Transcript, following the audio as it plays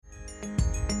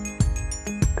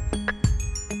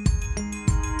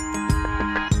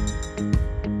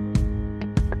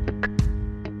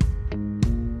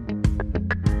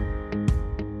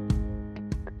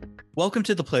Welcome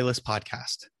to the Playlist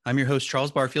Podcast. I'm your host,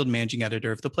 Charles Barfield, managing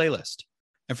editor of The Playlist.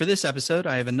 And for this episode,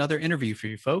 I have another interview for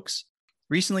you folks.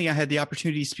 Recently, I had the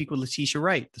opportunity to speak with Letitia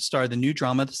Wright, the star of the new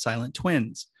drama, The Silent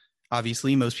Twins.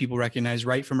 Obviously, most people recognize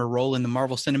Wright from her role in the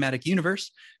Marvel Cinematic Universe,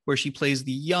 where she plays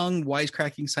the young,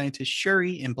 wisecracking scientist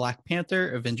Shuri in Black Panther,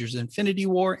 Avengers Infinity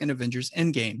War, and Avengers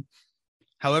Endgame.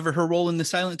 However, her role in The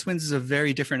Silent Twins is a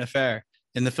very different affair.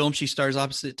 In the film, she stars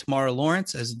opposite Tamara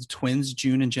Lawrence as the twins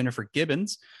June and Jennifer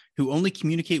Gibbons, who only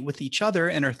communicate with each other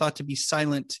and are thought to be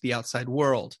silent to the outside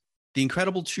world. The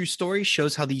incredible true story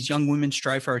shows how these young women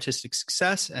strive for artistic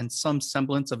success and some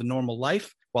semblance of a normal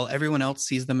life, while everyone else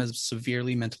sees them as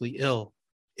severely mentally ill.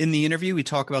 In the interview, we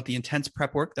talk about the intense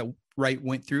prep work that Wright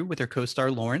went through with her co-star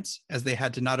Lawrence, as they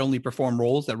had to not only perform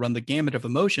roles that run the gamut of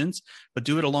emotions, but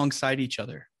do it alongside each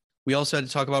other. We also had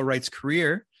to talk about Wright's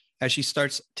career as she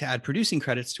starts to add producing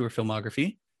credits to her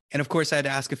filmography. And of course, I had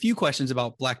to ask a few questions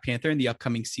about Black Panther and the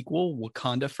upcoming sequel,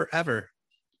 Wakanda Forever.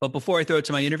 But before I throw it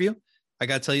to my interview, I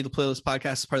got to tell you the Playlist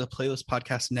Podcast is part of the Playlist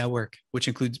Podcast Network, which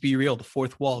includes Be Real, The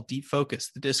Fourth Wall, Deep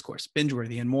Focus, The Discourse,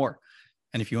 Bingeworthy, and more.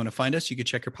 And if you want to find us, you can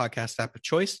check your podcast app of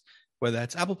choice, whether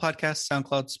that's Apple Podcasts,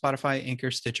 SoundCloud, Spotify,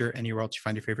 Anchor, Stitcher, anywhere else you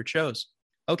find your favorite shows.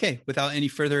 Okay, without any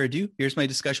further ado, here's my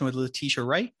discussion with Letitia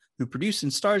Wright, who produced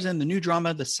and stars in the new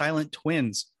drama, The Silent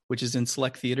Twins, which is in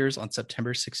select theaters on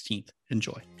September 16th.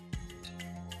 Enjoy.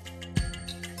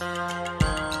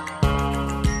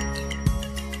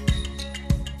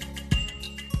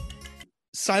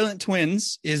 Silent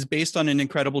Twins is based on an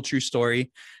incredible true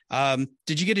story.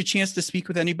 Did you get a chance to speak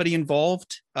with anybody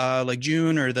involved, like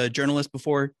June or the journalist,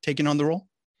 before taking on the role?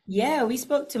 Yeah, we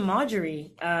spoke to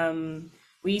Marjorie.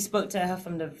 We spoke to her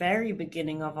from the very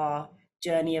beginning of our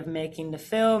journey of making the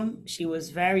film. She was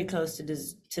very close to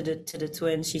the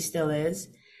twins. She still is.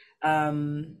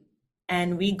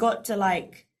 And we got to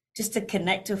just to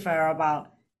connect with her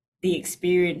about the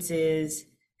experiences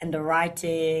and the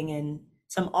writing and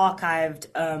some archived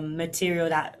material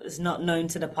that was not known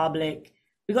to the public.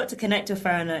 We got to connect with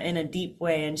her in a deep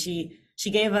way, and she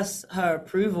gave us her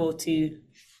approval to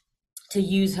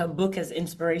use her book as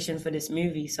inspiration for this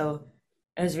movie. So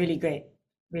it was really great,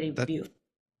 really beautiful.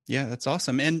 Yeah, that's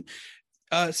awesome. And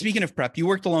speaking of prep, you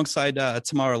worked alongside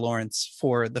Tamara Lawrence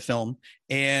for the film,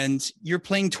 and you're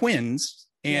playing twins,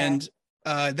 and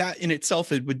that in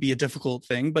itself, it would be a difficult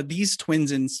thing. But these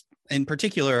twins in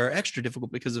particular are extra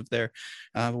difficult because of their,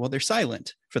 they're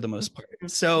silent for the most part.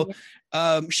 So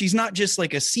she's not just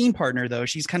like a scene partner, though.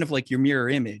 She's kind of like your mirror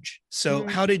image. So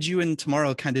how did you and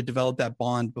Tamara kind of develop that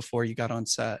bond before you got on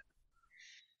set?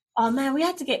 Oh, man, we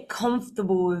had to get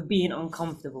comfortable with being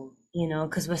uncomfortable,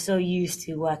 because we're so used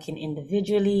to working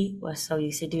individually. We're so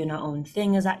used to doing our own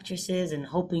thing as actresses and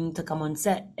hoping to come on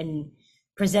set and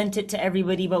present it to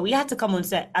everybody. But we had to come on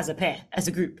set as a pair, as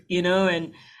a group,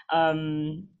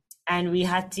 and we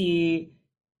had to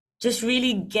just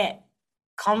really get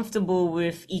comfortable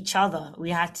with each other. We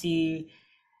had to,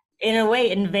 in a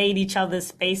way, invade each other's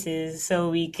spaces so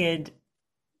we could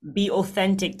be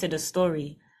authentic to the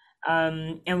story.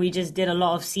 And we just did a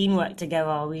lot of scene work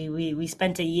together. We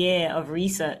spent a year of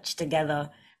research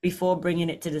together before bringing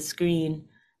it to the screen.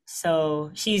 So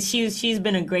she's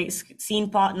been a great scene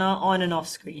partner on and off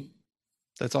screen.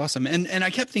 That's awesome. And I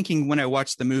kept thinking when I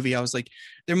watched the movie, I was like,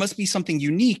 there must be something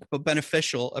unique but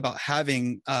beneficial about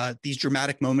having these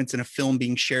dramatic moments in a film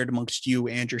being shared amongst you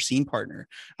and your scene partner.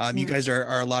 You guys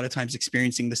are a lot of times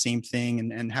experiencing the same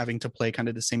thing and having to play kind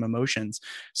of the same emotions.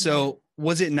 So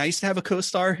was it nice to have a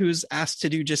co-star who's asked to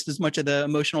do just as much of the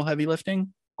emotional heavy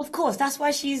lifting? Of course, that's why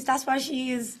she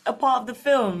is a part of the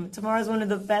film. Tamara's one of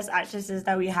the best actresses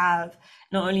that we have,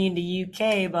 not only in the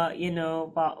UK, but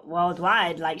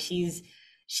worldwide. Like she's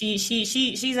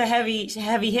a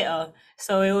heavy hitter.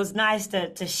 So it was nice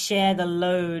to share the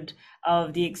load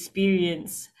of the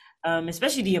experience,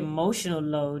 especially the emotional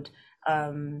load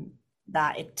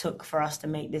that it took for us to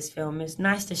make this film. It's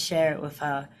nice to share it with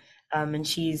her, and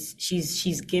she's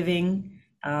giving,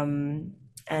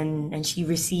 and she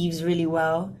receives really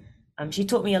well. She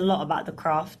taught me a lot about the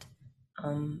craft.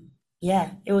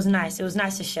 It was nice. It was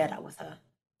nice to share that with her.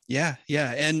 Yeah.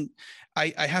 And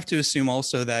I have to assume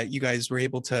also that you guys were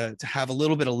able to have a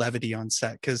little bit of levity on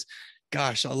set, because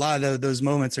gosh, a lot of those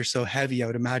moments are so heavy. I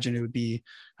would imagine it would be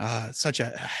such a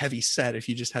heavy set if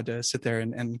you just had to sit there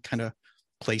and kind of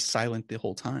play silent the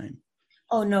whole time.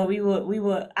 Oh no, we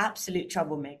were absolute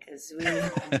troublemakers. We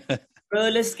had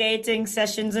roller skating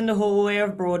sessions in the hallway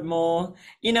of Broadmoor.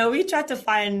 We tried to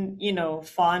find,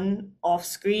 fun off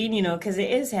screen, because it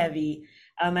is heavy.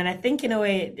 And I think in a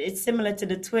way it's similar to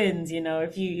the twins,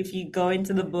 if you go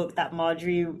into the book that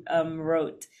Marjorie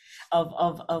wrote,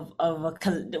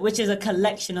 which is a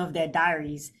collection of their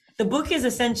diaries. The book is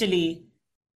essentially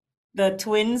the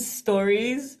twins'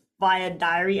 stories via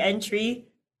diary entry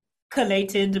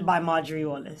collated by Marjorie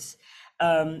Wallace,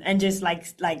 and just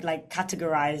like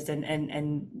categorized,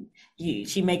 and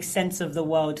she makes sense of the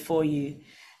world for you.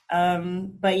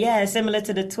 But yeah, similar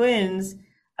to the twins,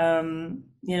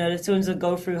 the twins will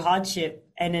go through hardship,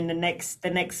 and then the next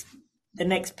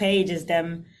page is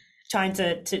them trying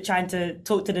to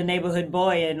talk to the neighborhood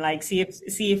boy and like see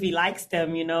if he likes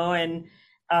them, and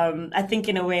I think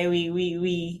in a way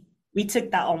we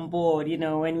took that on board.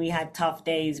 When we had tough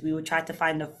days, we would try to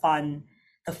find the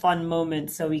fun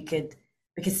moments so we could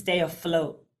stay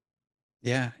afloat.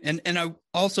 Yeah. And I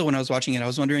also, when I was watching it, I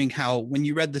was wondering how, when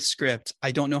you read the script,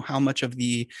 I don't know how much of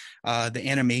the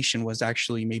animation was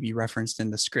actually maybe referenced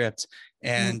in the script,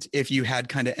 and if you had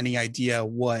kind of any idea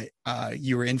what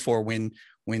you were in for when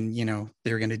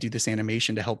they were going to do this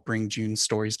animation to help bring June's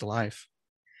stories to life.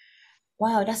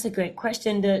 Wow, that's a great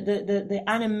question. The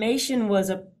animation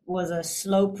was a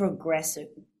slow progression.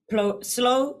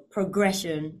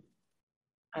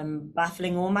 I'm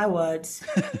baffling all my words.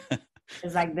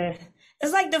 It's like the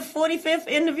 45th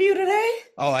interview today.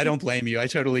 Oh, I don't blame you. I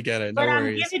totally get it. No But I'm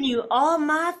worries. giving you all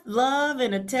my love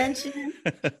and attention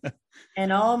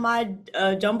and all my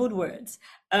jumbled words.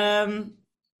 The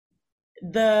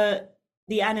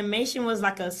animation was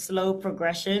like a slow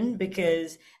progression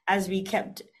because as we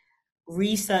kept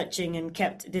researching and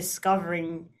kept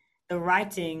discovering the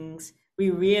writings, we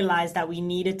realized that we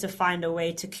needed to find a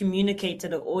way to communicate to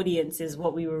the audiences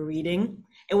what we were reading.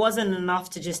 It wasn't enough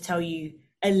to just tell you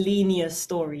a linear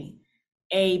story,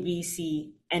 A, B,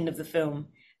 C, end of the film.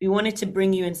 We wanted to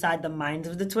bring you inside the minds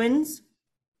of the twins.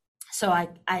 So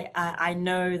I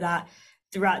know that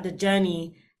throughout the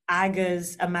journey,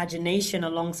 Aga's imagination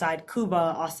alongside Kuba,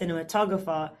 our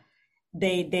cinematographer,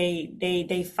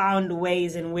 they found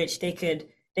ways in which they could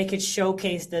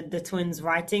showcase the twins'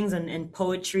 writings and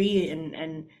poetry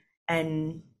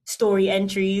and story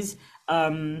entries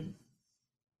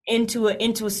into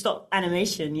a stop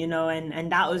animation,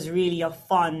 and that was really a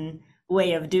fun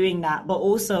way of doing that, but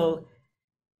also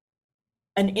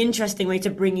an interesting way to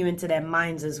bring you into their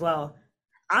minds as well.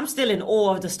 I'm still in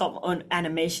awe of the stop on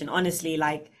animation, honestly.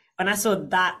 Like when I saw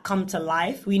that come to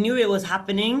life, we knew it was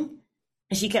happening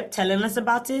and she kept telling us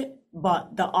about it,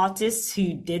 but the artists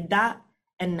who did that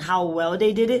and how well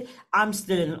they did it, I'm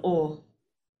still in awe.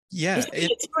 Yeah, It's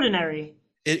really extraordinary.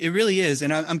 It really is.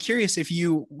 And I'm curious if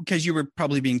because you were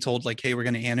probably being told like, hey, we're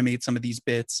going to animate some of these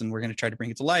bits and we're going to try to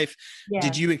bring it to life. Yeah.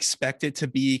 Did you expect it to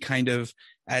be kind of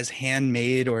as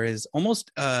handmade or as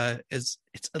almost as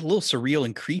it's a little surreal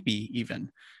and creepy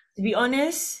even? To be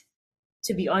honest,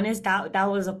 that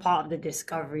was a part of the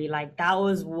discovery. Like that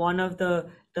was one of the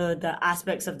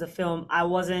aspects of the film I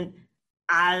wasn't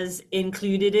as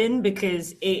included in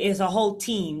because it is a whole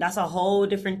team. That's a whole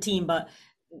different team. But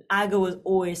Aga was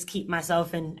always keep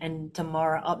myself and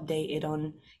Tamara updated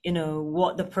on,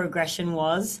 what the progression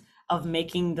was of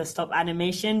making the stop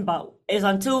animation. But it's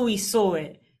until we saw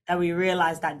it that we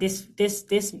realized that this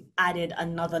added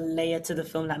another layer to the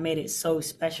film that made it so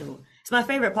special. It's my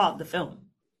favorite part of the film.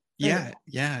 Yeah.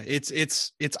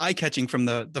 It's eye-catching from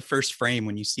the first frame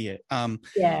when you see it.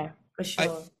 Yeah, for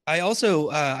sure. I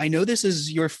also I know this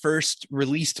is your first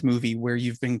released movie where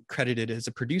you've been credited as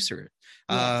a producer.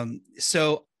 Yeah.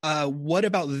 So what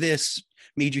about this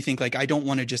made you think like, I don't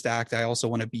want to just act, I also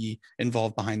want to be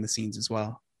involved behind the scenes as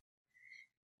well?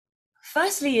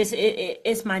 Firstly,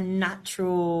 it's my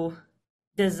natural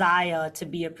desire to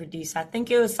be a producer. I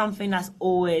think it was something that's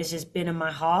always just been in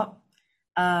my heart.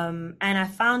 And I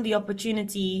found the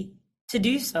opportunity to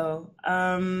do so.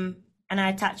 And I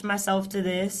attached myself to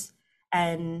this,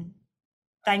 and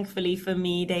thankfully for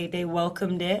me, they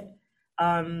welcomed it.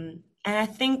 And I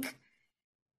think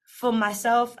for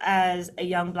myself as a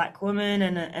young Black woman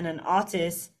and an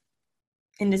artist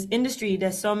in this industry,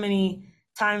 there's so many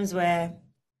times where,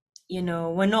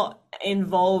 we're not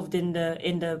involved in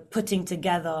the putting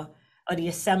together or the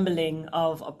assembling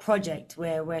of a project,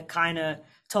 where we're kind of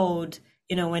told,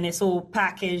 when it's all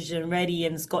packaged and ready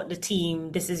and it's got the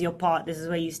team, this is your part, this is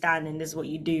where you stand, and this is what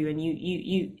you do, and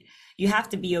you have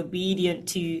to be obedient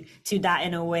to that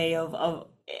in a way of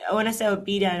when I say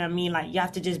obedient, I mean like you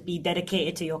have to just be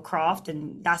dedicated to your craft,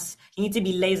 and you need to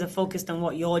be laser focused on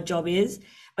what your job is.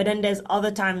 But then there's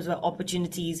other times where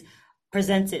opportunities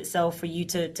presents itself for you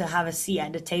to have a seat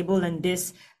at the table, and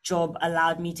this job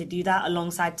allowed me to do that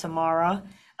alongside Tamara,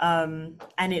 and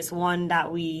it's one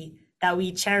that we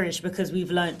cherish because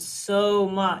we've learned so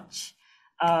much,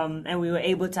 and we were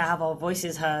able to have our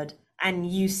voices heard.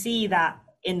 And you see that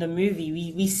in the movie.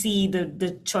 We see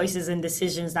the choices and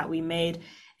decisions that we made,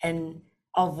 and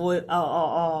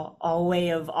our way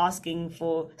of asking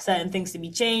for certain things to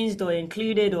be changed or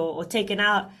included or taken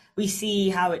out. We see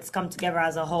how it's come together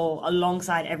as a whole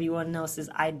alongside everyone else's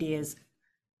ideas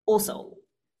also.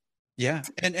 Yeah.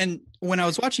 And when I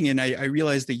was watching it, I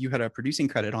realized that you had a producing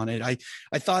credit on it.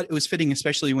 I thought it was fitting,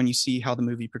 especially when you see how the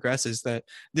movie progresses, that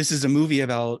this is a movie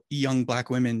about young Black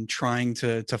women trying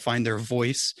to find their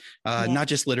voice, Yeah. not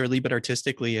just literally, but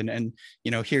artistically. And,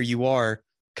 you know, here you are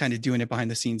kind of doing it behind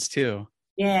the scenes too.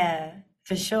 Yeah,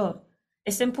 for sure.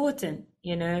 It's important,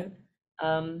 you know.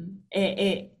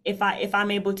 If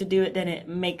I'm able to do it, then it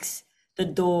makes the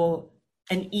door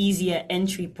an easier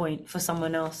entry point for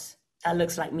someone else that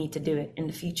looks like me to do it in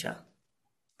the future.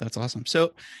 That's awesome.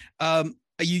 So,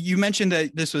 you mentioned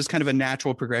that this was kind of a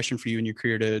natural progression for you in your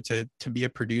career to be a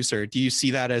producer. Do you see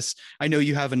that as, I know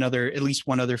you have at least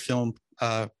one other film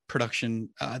production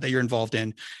that you're involved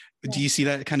in. Yeah. Do you see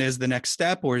that kind of as the next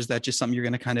step, or is that just something you're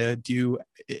going to kind of do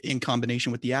in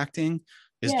combination with the acting?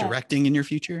 Is Yeah. directing in your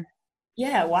future?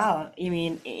 Yeah, wow. I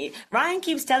mean, Ryan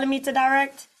keeps telling me to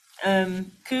direct.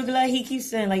 Kugler, he keeps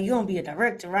saying like, "You're gonna be a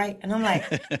director, right?" And I'm like,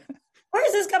 where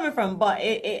is this coming from? But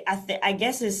I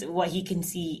guess it's what he can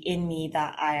see in me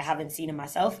that I haven't seen in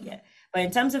myself yet. But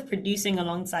in terms of producing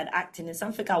alongside acting, it's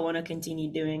something I want to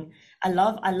continue doing. I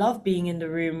love being in the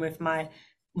room with my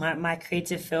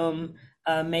creative film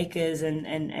makers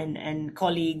and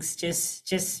colleagues,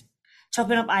 just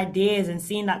chopping up ideas and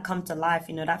seeing that come to life.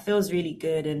 You know, that feels really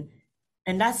good.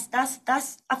 And that's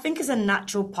I think is a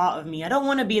natural part of me. I don't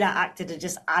want to be that actor that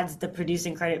just adds the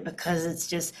producing credit because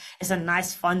it's a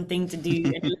nice fun thing to do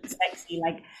and it looks sexy.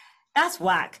 Like that's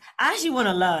whack. I actually want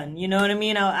to learn, you know what I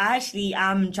mean? I actually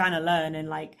am trying to learn, and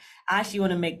like I actually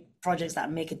want to make projects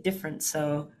that make a difference.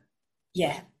 So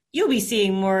yeah, you'll be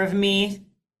seeing more of me.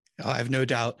 Oh, I have no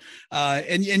doubt.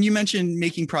 And you mentioned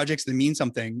making projects that mean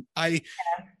something.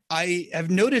 I have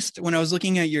noticed when I was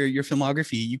looking at your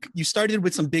filmography, you started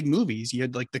with some big movies. You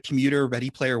had like The Commuter, Ready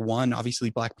Player One, obviously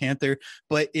Black Panther.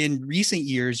 But in recent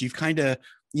years, you've kind of,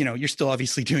 you know, you're still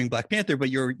obviously doing Black Panther, but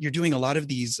you're doing a lot of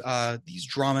these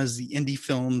dramas, the indie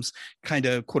films, kind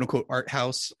of quote unquote art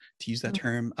house, to use that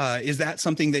term. Is that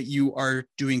something that you are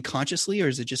doing consciously, or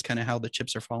is it just kind of how the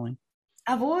chips are falling?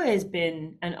 I've always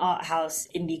been an art house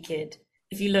indie kid.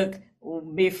 If you look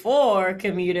before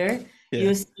Commuter, Yeah.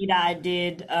 you'll see that I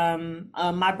did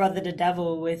My Brother the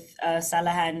Devil with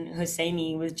Salahan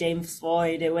Hosseini with James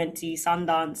Floyd. It went to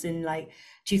Sundance in like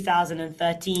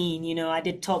 2013. You know, I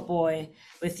did Top Boy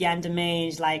with Yan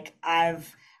Demange. Like I'm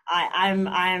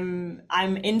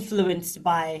influenced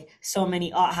by so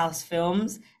many art house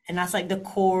films, and that's like the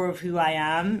core of who I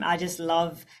am. I just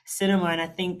love cinema, and I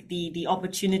think the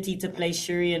opportunity to play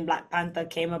Shuri in Black Panther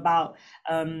came about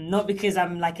not because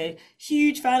I'm like a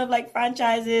huge fan of like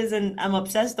franchises and I'm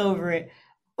obsessed over it,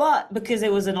 but because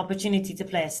it was an opportunity to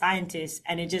play a scientist,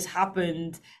 and it just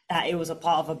happened that it was a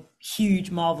part of a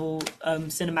huge Marvel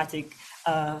cinematic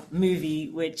movie,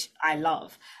 which I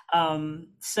love.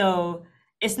 So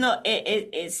it's not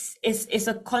it's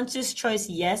a conscious choice,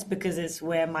 yes, because it's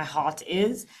where my heart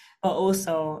is, but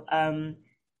also I'm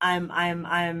I'm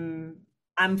I'm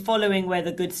I'm following where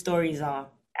the good stories are.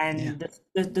 Yeah. And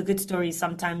the good stories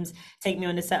sometimes take me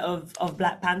on the set of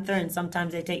Black Panther, and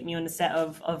sometimes they take me on the set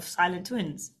of Silent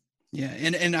Twins. Yeah,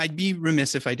 and I'd be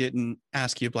remiss if I didn't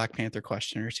ask you a Black Panther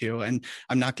question or two. And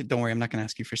I'm not. Don't worry, I'm not going to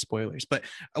ask you for spoilers. But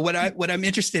what I'm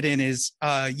interested in is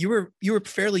you were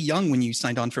fairly young when you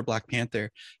signed on for Black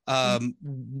Panther.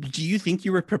 Do you think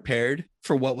you were prepared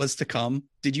for what was to come?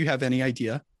 Did you have any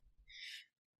idea?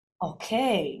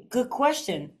 Okay, good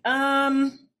question.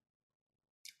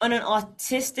 On an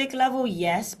artistic level,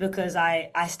 yes, because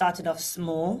I started off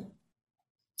small.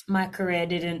 My career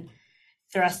didn't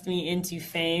thrust me into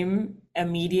fame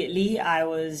immediately. I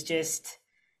was just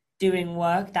doing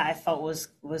work that I felt was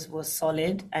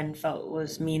solid and felt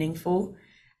was meaningful.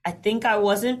 I think I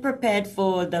wasn't prepared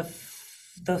for the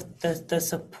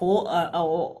support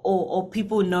or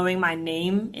people knowing my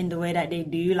name in the way that they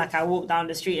do. Like I walk down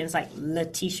the street and it's like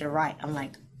Letitia Wright. I'm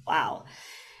like, wow,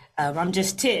 I'm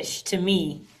just Tish to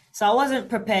me. So I wasn't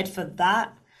prepared for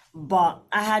that, but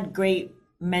I had great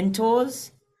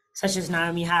mentors such as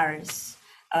Naomi Harris.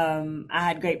 I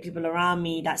had great people around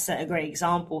me that set a great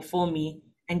example for me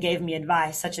and gave me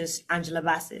advice, such as Angela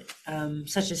Bassett,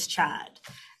 such as Chad.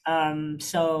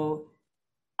 So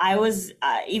I was,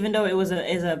 even though it was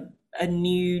a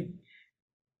new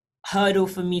hurdle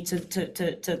for me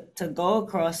to go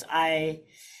across, I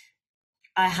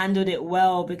handled it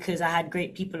well because I had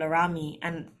great people around me,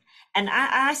 and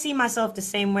I see myself the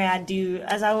same way I do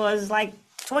as I was like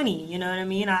 20, you know what I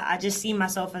mean? I just see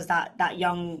myself as that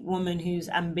young woman who's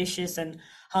ambitious and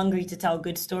hungry to tell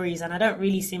good stories, and I don't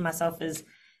really see myself as,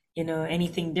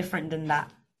 anything different than that.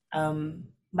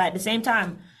 But at the same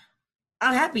time,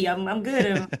 I'm happy. I'm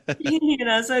good.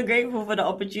 So grateful for the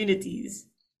opportunities.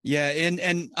 Yeah,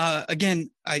 and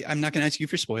again, I'm not going to ask you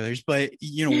for spoilers, but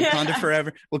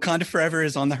Wakanda Forever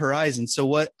is on the horizon. So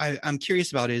what I'm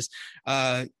curious about is,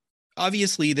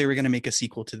 obviously they were going to make a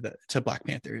sequel to Black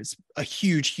Panther. It's a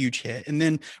huge hit, and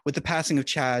then with the passing of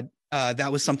Chad,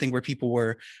 that was something where people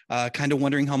were kind of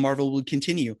wondering how Marvel would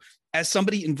continue. As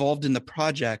somebody involved in the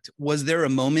project, was there a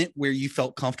moment where you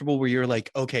felt comfortable, where you're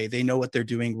like, okay, they know what they're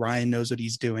doing, Ryan knows what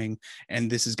he's doing, and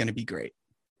this is going to be great?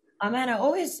 Oh man, I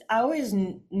always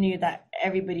knew that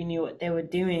everybody knew what they were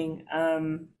doing.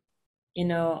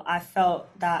 I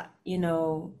felt that,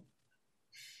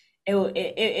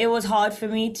 it was hard for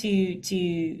me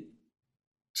to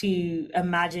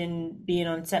imagine being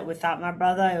on set without my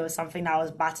brother. It was something that I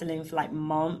was battling for like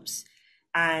months.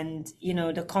 And,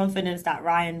 the confidence that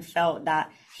Ryan felt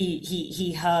that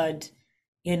he heard,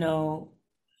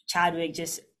 Chadwick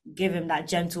just give him that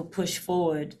gentle push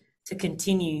forward to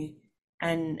continue.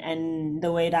 And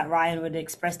the way that Ryan would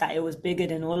express that it was bigger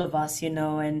than all of us,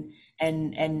 and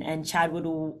Chad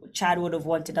would have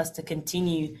wanted us to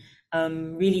continue,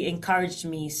 really encouraged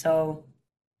me. So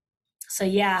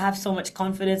yeah, I have so much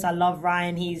confidence. I love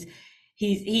Ryan. He's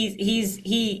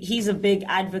a big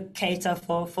advocator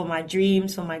for my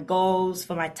dreams, for my goals,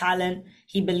 for my talent.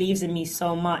 He believes in me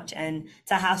so much, and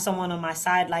to have someone on my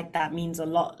side like that means a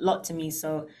lot to me.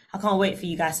 So I can't wait for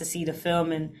you guys to see the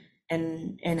film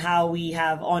and how we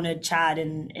have honored Chad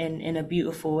in a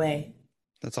beautiful way.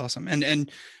 That's awesome. And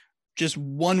just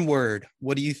one word,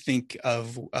 what do you think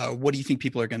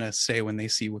people are going to say when they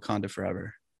see Wakanda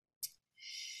Forever?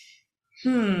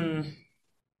 One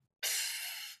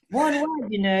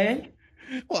word.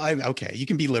 Well, okay, you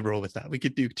can be liberal with that. We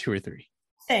could do 2 or 3.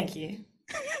 Thank you.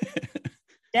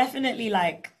 Definitely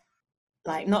like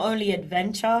not only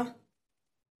adventure,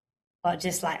 but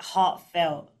just like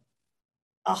heartfelt.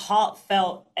 A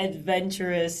heartfelt,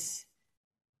 adventurous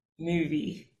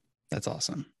movie. That's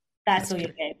awesome. That's all you're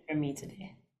getting from me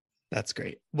today. That's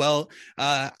great. Well,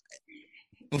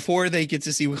 before they get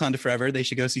to see Wakanda Forever, they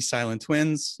should go see Silent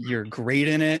Twins. You're great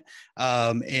in it.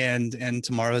 And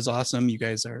Tomorrow is awesome. You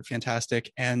guys are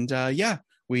fantastic. And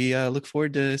we look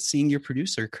forward to seeing your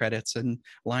producer credits and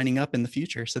lining up in the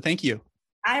future. So thank you.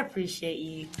 I appreciate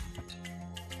you.